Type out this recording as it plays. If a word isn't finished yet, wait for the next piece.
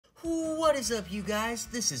What is up, you guys?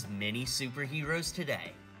 This is Mini Superheroes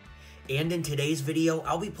Today. And in today's video,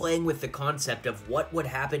 I'll be playing with the concept of what would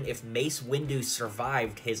happen if Mace Windu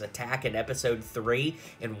survived his attack in episode 3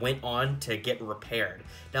 and went on to get repaired.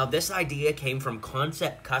 Now, this idea came from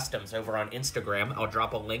Concept Customs over on Instagram. I'll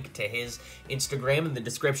drop a link to his Instagram in the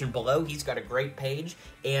description below. He's got a great page.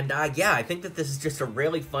 And yeah, I think that this is just a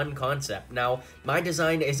really fun concept. Now, my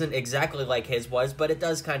design isn't exactly like his was, but it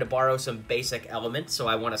does kind of borrow some basic elements, so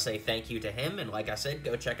I want to say thank you to him. And like I said,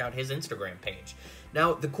 go check out his Instagram page.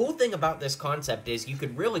 Now, the cool thing about this concept is you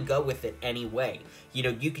could really go with it any way. You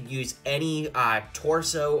know, you could use any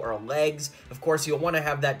torso or legs. Of course, you'll want to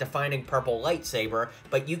have that defining purple lightsaber,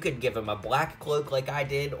 but you could give him a black cloak like I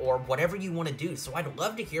did, or whatever you want to do. So I'd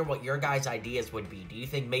love to hear what your guys' ideas would be. Do you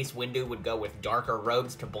think Mace Windu would go with darker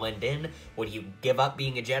robes to blend in? Would you give up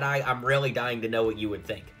being a Jedi? I'm really dying to know what you would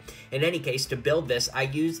think. In any case, to build this, I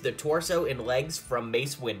used the torso and legs from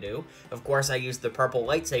Mace Windu. Of course, I used the purple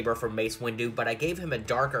lightsaber from Mace Windu, but I gave him a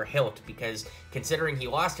darker hilt because considering he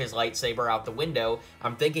lost his lightsaber out the window,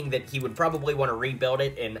 I'm thinking that he would probably want to rebuild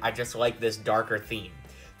it, and I just like this darker theme.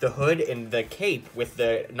 The hood and the cape with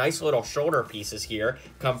the nice little shoulder pieces here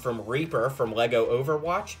come from Reaper from Lego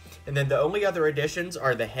Overwatch. And then the only other additions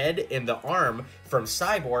are the head and the arm from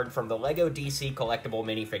Cyborg from the Lego DC collectible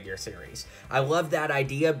minifigure series. I love that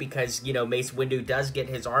idea because, you know, Mace Windu does get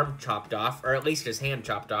his arm chopped off, or at least his hand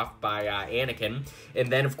chopped off by Anakin.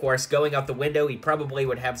 And then, of course, going out the window, he probably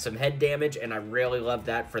would have some head damage, and I really love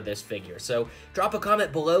that for this figure. So drop a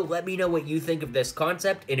comment below, let me know what you think of this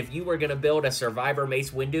concept, and if you were going to build a Survivor Mace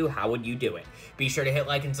Windu, how would you do it? Be sure to hit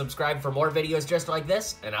like and subscribe for more videos just like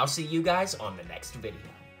this, and I'll see you guys on the next video.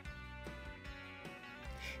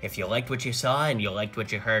 If you liked what you saw and you liked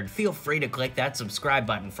what you heard, feel free to click that subscribe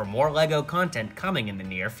button for more LEGO content coming in the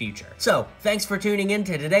near future. So, thanks for tuning in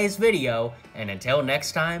to today's video, and until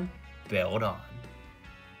next time, build on.